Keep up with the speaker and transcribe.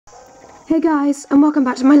Hey guys, and welcome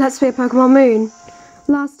back to my Let's Play of Pokemon Moon.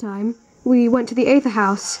 Last time, we went to the Aether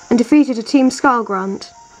House and defeated a Team Skullgrunt.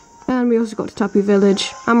 And we also got to Tapu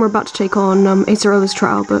Village, and we're about to take on Acerola's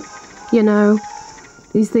trial, but, you know,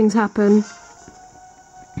 these things happen.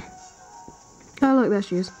 Oh look, there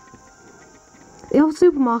she is. The old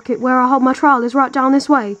supermarket where I hold my trial is right down this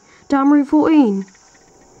way, down Route 14.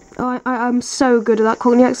 Oh, I'm so good at that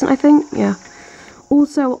Cockney accent, I think, yeah.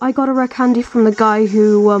 Also, I got a rare candy from the guy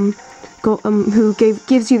who,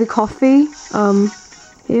 gives you the coffee,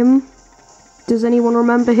 him. Does anyone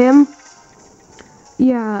remember him?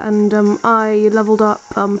 Yeah, and, I leveled up,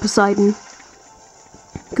 Poseidon.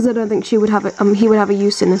 Because I don't think he would have a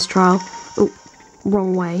use in this trial. Oh,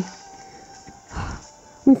 wrong way.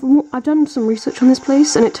 I've done some research on this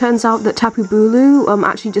place, and it turns out that Tapu Bulu,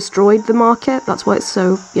 actually destroyed the market. That's why it's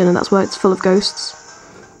so, that's why it's full of ghosts.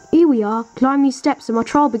 Here we are, climb these steps and my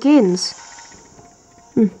trial begins.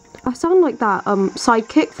 I sound like that,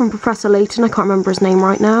 sidekick from Professor Layton. I can't remember his name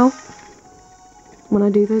right now. When I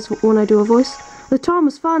do a voice. The time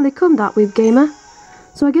has finally come, that we've gamer.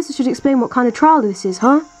 So I guess I should explain what kind of trial this is,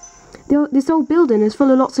 huh? This old building is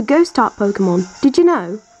full of lots of ghost-type Pokemon. Did you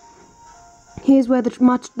know? Here's where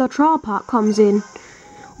the trial part comes in.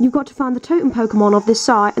 You've got to find the totem Pokemon of this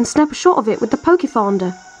site and snap a shot of it with the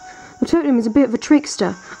Pokefinder. The totem is a bit of a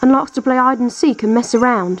trickster and likes to play hide and seek and mess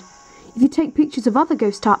around. If you take pictures of other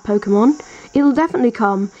ghost-type Pokemon, it'll definitely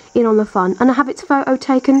come in on the fun and have its photo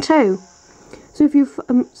taken too. So if you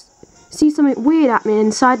see something weird happening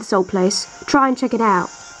inside this old place, try and check it out.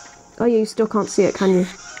 Oh yeah, you still can't see it, can you?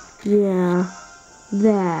 Yeah.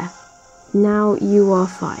 There. Now you are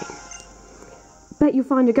fine. Bet you'll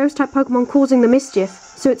find a ghost-type Pokemon causing the mischief,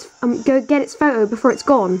 so go get its photo before it's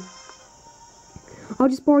gone. I'll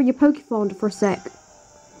just borrow your Pokefinder for a sec.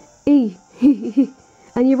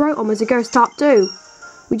 And your Rotom is a ghost type too.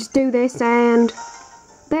 We just do this and...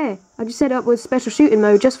 There, I just set up with special shooting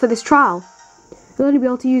mode just for this trial. You'll only be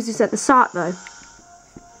able to use this at the site though.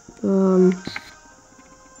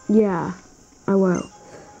 Yeah, I will.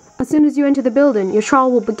 As soon as you enter the building, your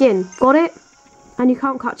trial will begin. Got it? And you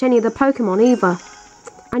can't catch any of the Pokemon either.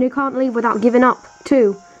 And you can't leave without giving up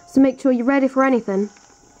too. So make sure you're ready for anything.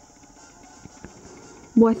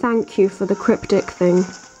 Why, thank you for the cryptic thing.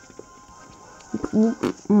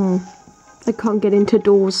 I can't get into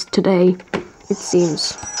doors today, it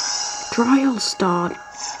seems. Trial start.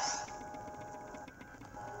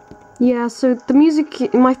 Yeah, so the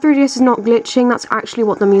music, my 3DS is not glitching, that's actually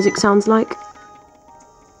what the music sounds like.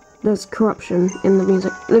 There's corruption in the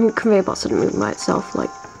music. The conveyor belt didn't move by itself,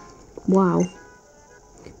 like, wow.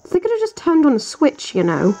 They could have just turned on a switch, you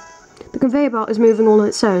know. The conveyor belt is moving all on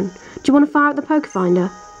its own. Do you want to fire at the Pokefinder?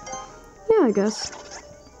 Yeah, I guess.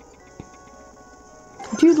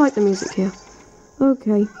 Do you like the music here?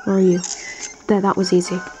 Okay, where are you? There, that was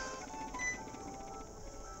easy.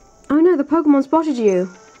 Oh no, the Pokemon spotted you.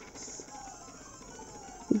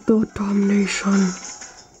 The damnation.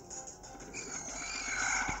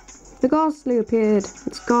 The Ghastly appeared.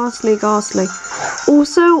 It's ghastly.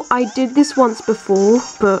 Also, I did this once before,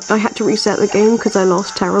 but I had to reset the game because I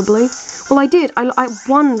lost terribly. Well, I did. I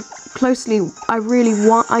won closely. I really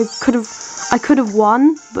won. I could have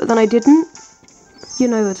won, but then I didn't. You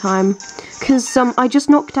know the time. Because I just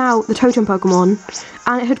knocked out the totem Pokemon,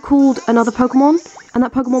 and it had called another Pokemon, and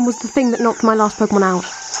that Pokemon was the thing that knocked my last Pokemon out.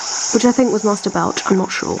 Which I think was Master Belt. I'm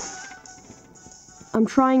not sure. I'm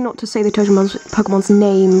trying not to say the totem Pokemon's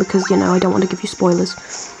name, because, I don't want to give you spoilers.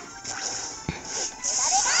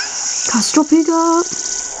 Castropiga!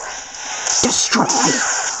 Destroy!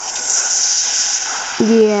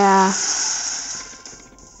 Yeah.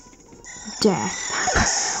 Death.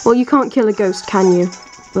 Well, you can't kill a ghost, can you?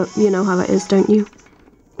 But you know how it is, don't you?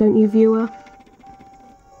 Don't you, viewer?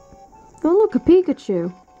 Oh, look, a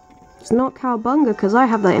Pikachu. It's not Cowabunga, because I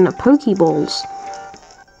have that in a Pokeballs.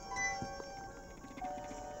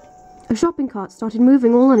 A shopping cart started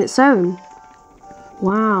moving all on its own.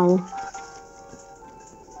 Wow.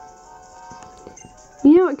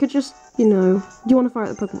 It could just, do you want to fire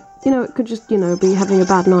at the Pokemon? It could just, be having a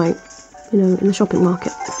bad night, in the shopping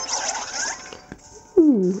market.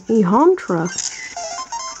 Ooh, a Haunter.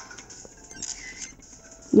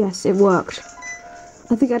 Yes, it worked.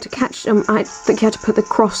 I think I had to catch, I think you had to put the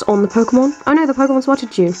cross on the Pokemon. Oh no, the Pokemon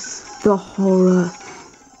spotted you. The horror.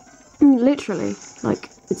 Literally, like,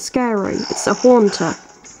 it's scary. It's a Haunter.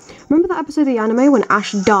 Remember that episode of the anime when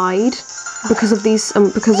Ash died because of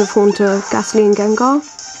because of Haunter, Ghastly, and Gengar?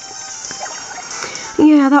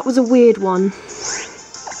 Yeah, that was a weird one.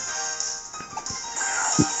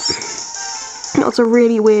 That's a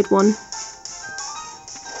really weird one.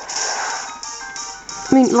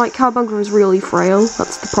 I mean, like, Cowabunga is really frail.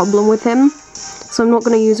 That's the problem with him. So I'm not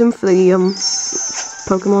going to use him for the,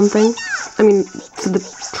 Pokemon thing. I mean, for the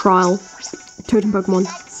trial. Totem Pokemon.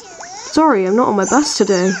 Sorry, I'm not on my best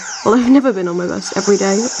today. Well, I've never been on my best every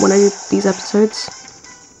day when I do these episodes.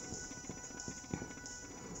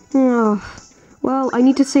 Oh, well, I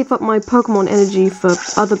need to save up my Pokemon energy for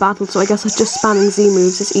other battles, so I guess just spamming Z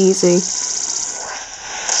moves is easy.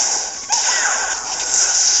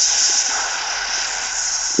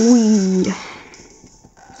 Whee!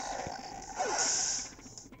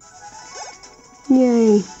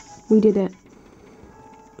 Yay, we did it.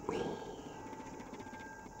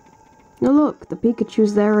 Oh look, the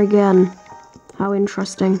Pikachu's there again. How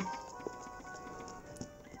interesting.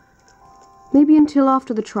 Maybe until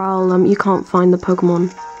after the trial, you can't find the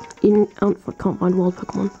Pokemon. Can't find wild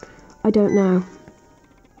Pokemon. I don't know.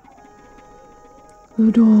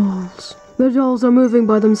 The dolls. The dolls are moving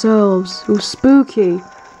by themselves. Ooh, spooky.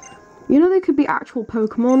 You know they could be actual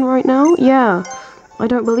Pokemon right now? Yeah. I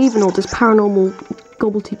don't believe in all this paranormal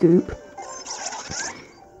gobbledygook.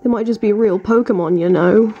 They might just be real Pokemon, you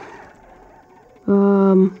know.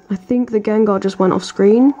 I think the Gengar just went off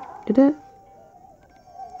screen. Did it?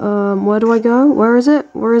 Where do I go? Where is it?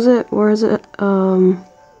 Where is it? Where is it? I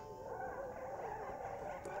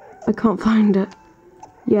can't find it.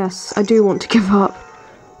 Yes, I do want to give up.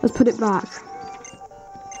 Let's put it back.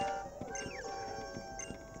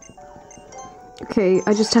 Okay,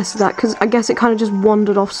 I just tested that, because I guess it kind of just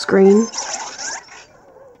wandered off screen.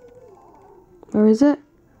 Where is it?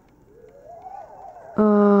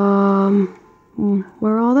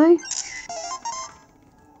 Where are they?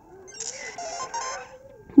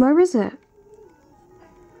 Where is it?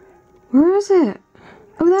 Where is it?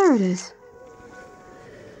 Oh, there it is.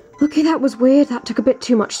 Okay, that was weird. That took a bit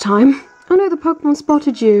too much time. Oh no, the Pokemon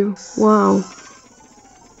spotted you. Wow.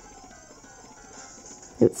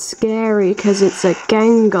 It's scary because it's a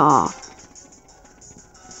Gengar.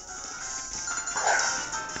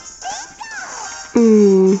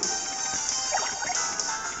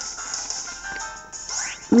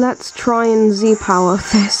 Let's try and Z-power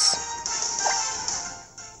this.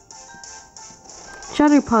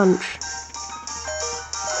 Shadow Punch.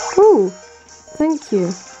 Ooh, thank you.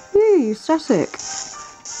 Ooh, static.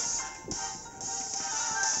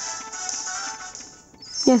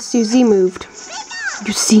 Yes, you Z-moved.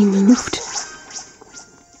 You Z-moved.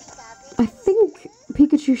 I think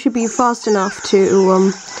Pikachu should be fast enough to,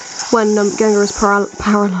 when Gengar is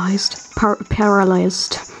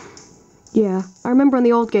paralyzed. Yeah, I remember in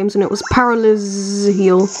the old games when it was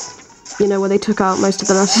Paralyzheal. You know, where they took out most of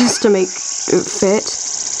the letters to make it fit.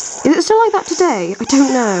 Is it still like that today? I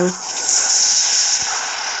don't know.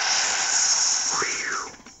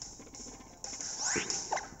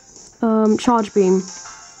 Charge Beam.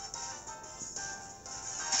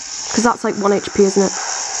 Because that's like 1 HP, isn't it?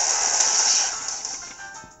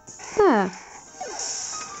 There.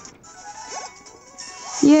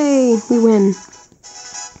 Yay, we win.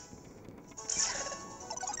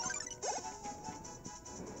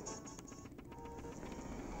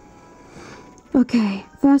 Okay,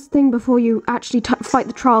 first thing before you actually fight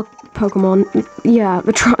the trial Pokemon, yeah,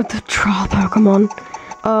 the trial Pokemon,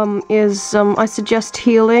 is, I suggest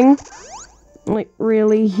healing. Like,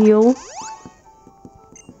 really heal.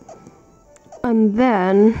 And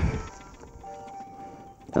then,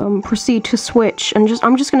 proceed to switch, and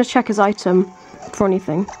I'm just gonna check his item for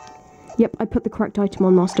anything. Yep, I put the correct item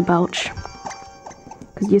on Master Belch.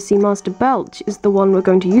 Because you see, Master Belch is the one we're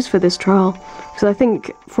going to use for this trial. Because I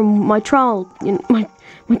think from my trial, my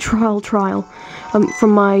trial,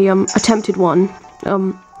 from my attempted one,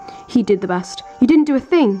 he did the best. He didn't do a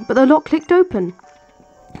thing, but the lock clicked open.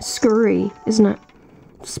 Scurry, isn't it?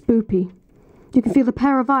 Spoopy. You can feel the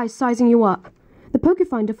pair of eyes sizing you up. The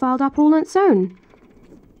Pokefinder filed up all on its own.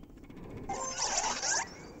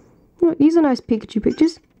 Look, these are nice Pikachu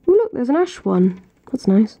pictures. Ooh, look, there's an Ash one. That's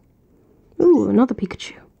nice. Ooh, another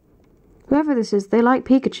Pikachu. Whoever this is, they like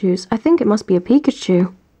Pikachus. I think it must be a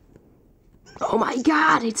Pikachu. Oh my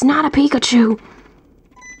god, it's not a Pikachu!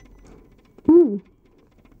 Ooh.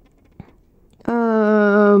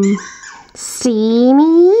 See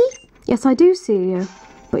me? Yes, I do see you.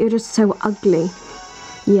 But you're just so ugly.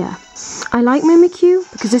 Yeah. I like Mimikyu,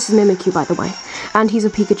 because this is Mimikyu, by the way. And he's a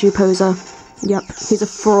Pikachu poser. Yep, he's a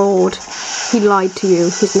fraud. He lied to you.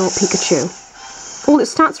 He's not Pikachu. All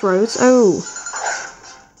its stats rose. Oh.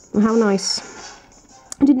 How nice.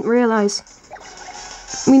 I didn't realise.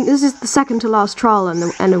 I mean, this is the second to last trial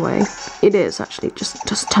anyway. It is, actually.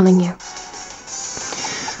 Just telling you.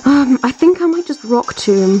 I think I might just Rock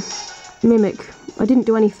Tomb Mimic. I didn't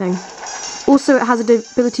do anything. Also, it has an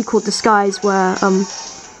ability called Disguise where,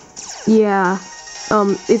 yeah,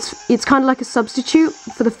 it's kind of like a substitute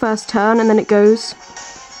for the first turn, and then it goes.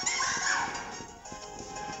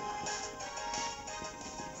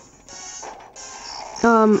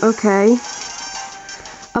 Okay.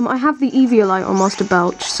 I have the Eviolite on Master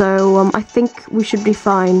Belch, so, I think we should be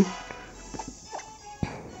fine.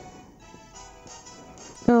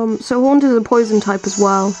 So Haunted is a poison type as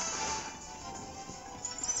well.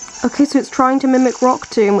 Okay, so it's trying to mimic Rock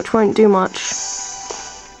Tomb, which won't do much.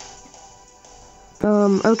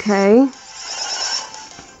 Okay.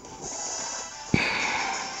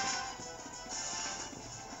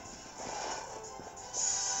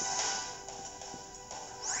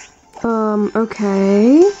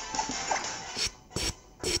 Okay.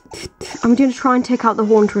 I'm gonna try and take out the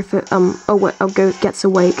Haunter if it, gets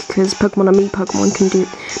awake, because Pokemon are me Pokemon can do...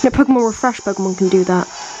 No, Pokemon Refresh Pokemon can do that.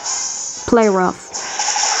 Play rough.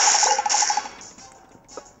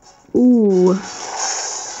 Ooh.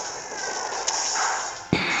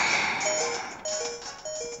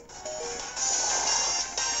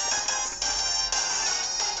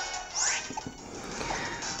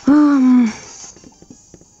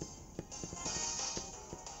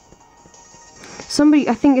 Somebody,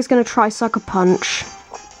 I think, is going to try Sucker Punch.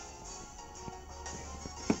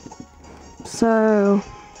 So...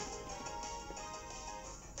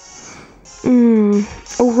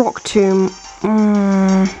 Or Rock Tomb.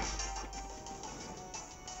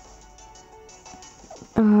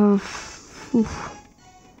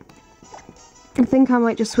 I think I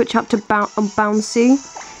might just switch up to Bouncy.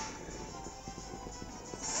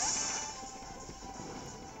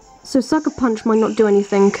 So Sucker Punch might not do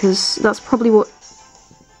anything, because that's probably what...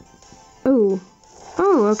 Oh.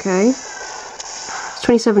 Oh, okay. It's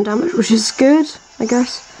 27 damage, which is good, I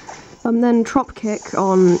guess. Then Trop Kick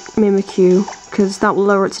on Mimikyu, because that will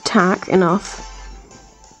lower its attack enough.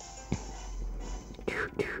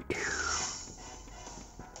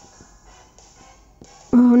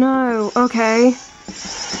 Oh no, okay.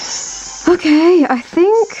 Okay, I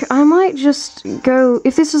think I might just go...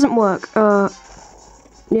 If this doesn't work,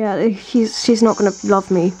 yeah, she's not gonna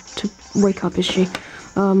love me to wake up, is she?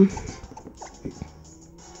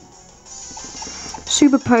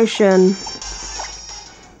 Super Potion.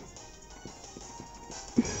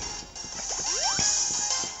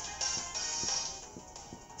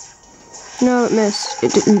 No, it missed.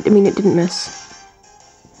 It didn't, it didn't miss.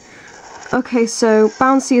 Okay, so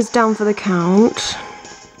Bouncy is down for the count.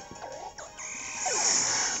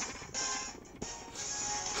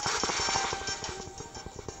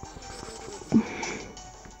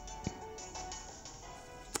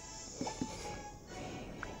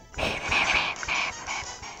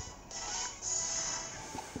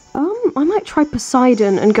 I might try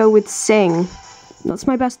Poseidon and go with Sing. That's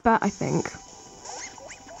my best bet, I think.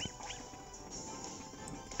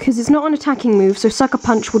 Because it's not an attacking move, so Sucker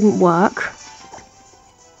Punch wouldn't work.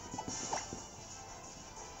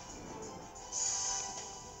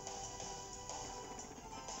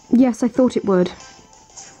 Yes, I thought it would.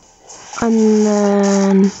 And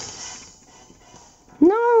then...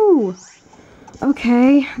 No!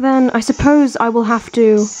 Okay, then I suppose I will have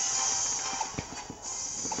to...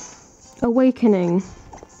 Awakening.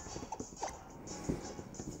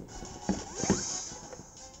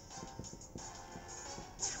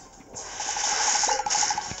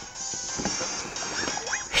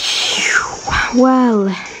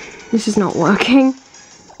 Well, this is not working.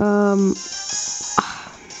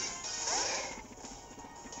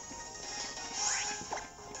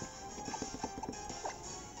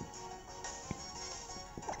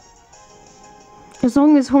 As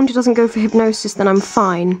long as Haunter doesn't go for Hypnosis, then I'm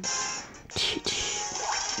fine.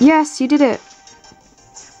 Yes, you did it.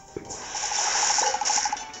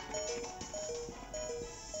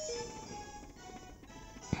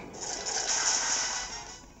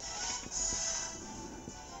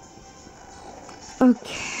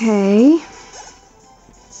 Okay.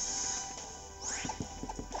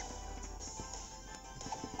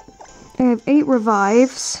 I have 8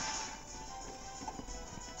 revives.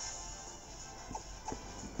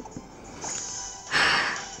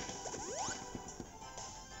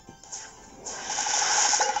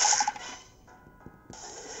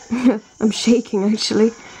 I'm shaking,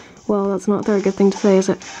 actually. Well, that's not a very good thing to say, is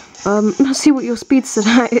it? Let's see what your speed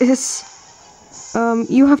stat is.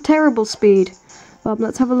 You have terrible speed.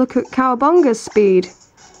 Let's have a look at Cowabunga's speed.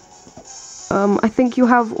 I think you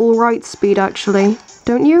have alright speed, actually.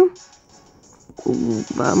 Don't you?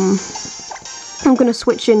 I'm gonna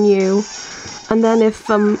switch in you. And then if,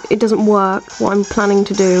 it doesn't work, what I'm planning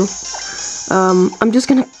to do, I'm just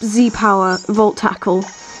gonna Z-Power Volt Tackle.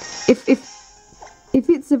 If If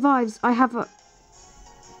it survives, I have a...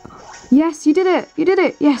 Yes, you did it! You did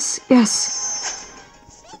it! Yes, yes.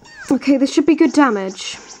 Okay, this should be good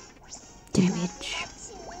damage. Damage.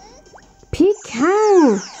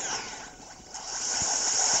 Pecan!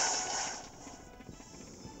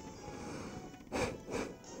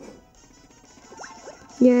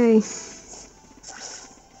 Yay.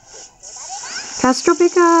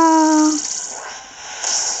 Castropica!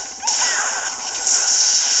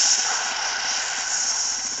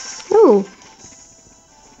 Oh.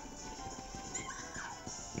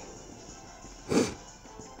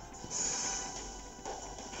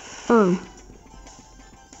 Oh.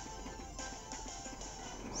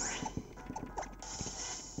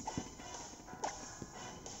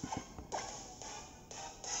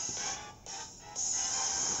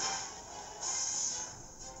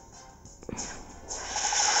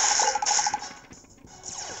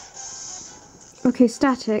 Okay,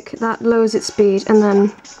 static, that lowers its speed, and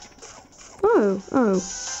then... Oh.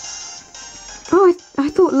 Oh, I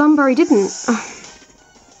thought Lumberry didn't.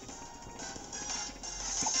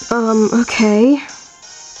 Okay.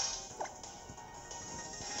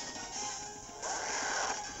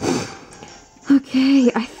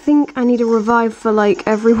 Okay, I think I need a revive for, like,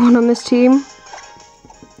 everyone on this team.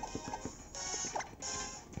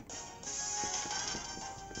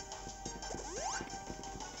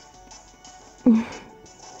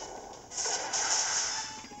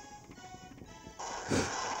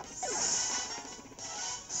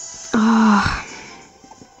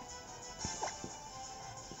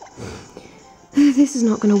 This is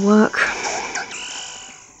not going to work.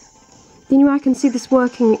 The only way I can see this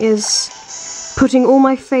working is putting all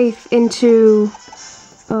my faith into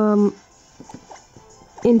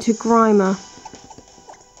Grimer.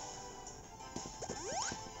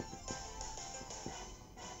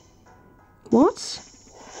 What?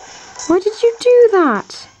 Why did you do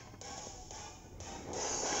that?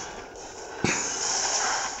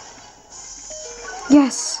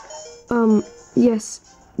 Yes. Yes.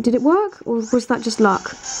 Did it work, or was that just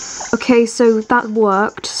luck? Okay, so that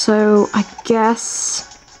worked, so I guess...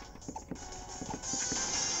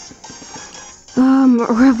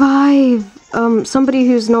 revive! Somebody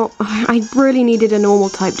who's not... I really needed a normal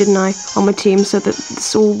type, didn't I, on my team, so that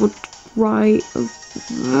this all would... Right...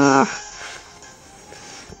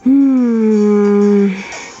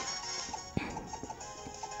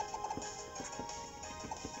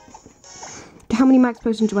 How many max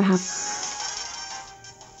potions do I have?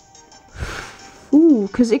 Ooh,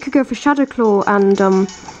 because it could go for Shadow Claw and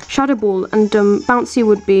Shadow Ball, and Bouncy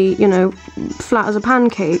would be, you know, flat as a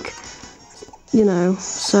pancake. You know,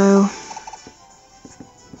 so...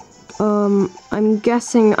 I'm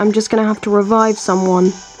guessing I'm just gonna have to revive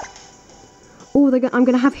someone. Oh, I'm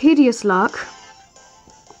gonna have Hideous Luck.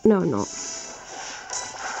 No, I'm not.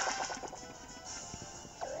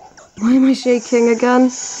 Why am I shaking again?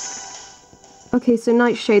 Okay, so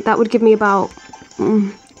Nightshade, that would give me about...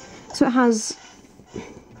 So it has...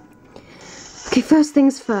 Okay, first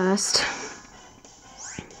things first.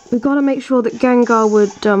 We've got to make sure that Gengar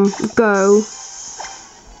would go.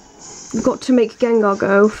 We've got to make Gengar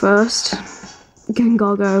go first.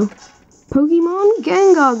 Gengar go. Pokemon,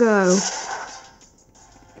 Gengar go.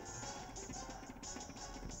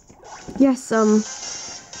 Yes,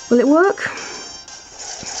 will it work?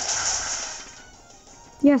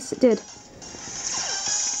 Yes, it did.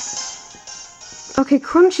 Okay,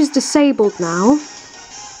 Crunch is disabled now.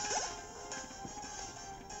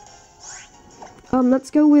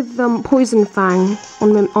 Let's go with Poison Fang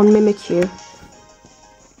on Mimikyu.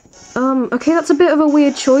 Okay, that's a bit of a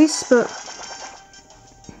weird choice, but...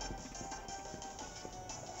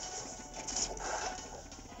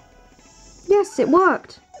 Yes, it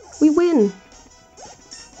worked! We win!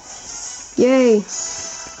 Yay!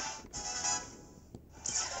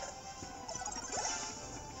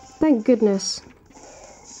 Thank goodness.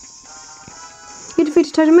 You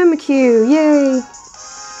defeated Totem Mimikyu! Yay!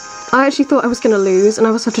 I actually thought I was going to lose, and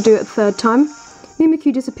I was have to do it a third time.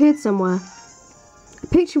 Mimikyu disappeared somewhere. A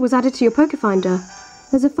picture was added to your Pokefinder.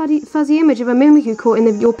 There's a fuzzy image of a Mimikyu caught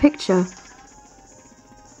in your picture.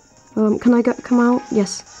 Can I come out?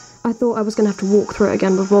 Yes. I thought I was going to have to walk through it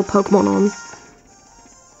again with more Pokemon on.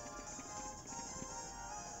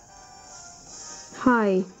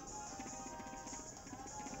 Hi.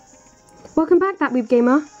 Welcome back, That Weeb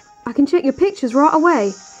Gamer. I can check your pictures right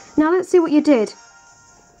away. Now let's see what you did.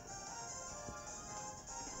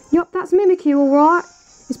 Yup, that's Mimikyu, alright.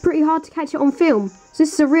 It's pretty hard to catch it on film, so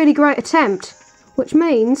this is a really great attempt. Which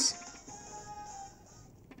means...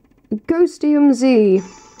 Ghostium Z.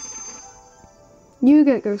 You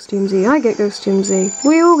get Ghostium Z, I get Ghostium Z.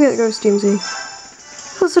 We all get Ghostium Z.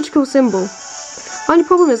 That's such a cool symbol. Only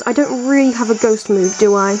problem is I don't really have a ghost move,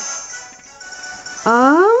 do I?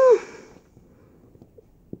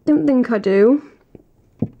 Don't think I do.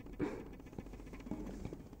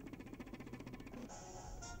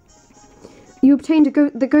 You obtained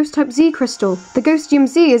the Ghost Type Z crystal. The Ghostium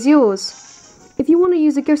Z is yours. If you want to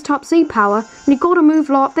use a Ghost Type Z power, then you gotta move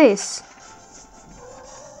like this.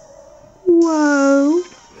 Whoa.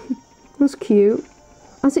 That's cute.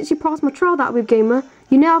 And since you passed my trial that with Gamer,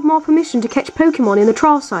 you now have more permission to catch Pokemon in the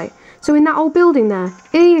trial site. So in that old building there.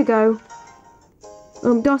 Here you go.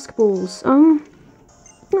 Dusk balls.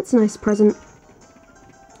 That's a nice present.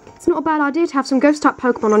 It's not a bad idea to have some Ghost Type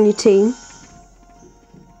Pokemon on your team.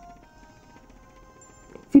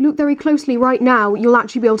 If you look very closely right now, you'll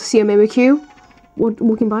actually be able to see a Mimikyu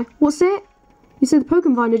walking by. What's it? You said the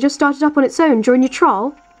Pokemon Finder just started up on its own during your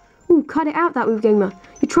trial? Ooh, cut it out, that Woof Gamer.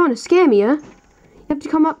 You're trying to scare me, huh? You have to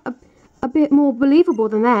come up a bit more believable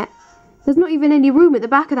than that. There's not even any room at the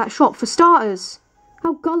back of that shop for starters.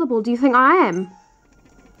 How gullible do you think I am?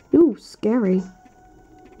 Ooh, scary.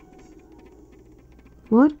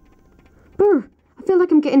 What? Brr, I feel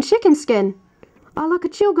like I'm getting chicken skin. I like a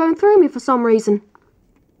chill going through me for some reason.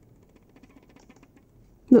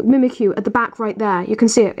 Look, Mimikyu at the back right there. You can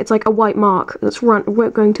see it. It's like a white mark that's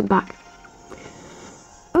going to the back.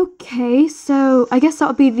 Okay, so I guess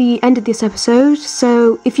that'll be the end of this episode.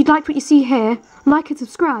 So if you'd like what you see here, like and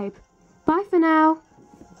subscribe. Bye for now.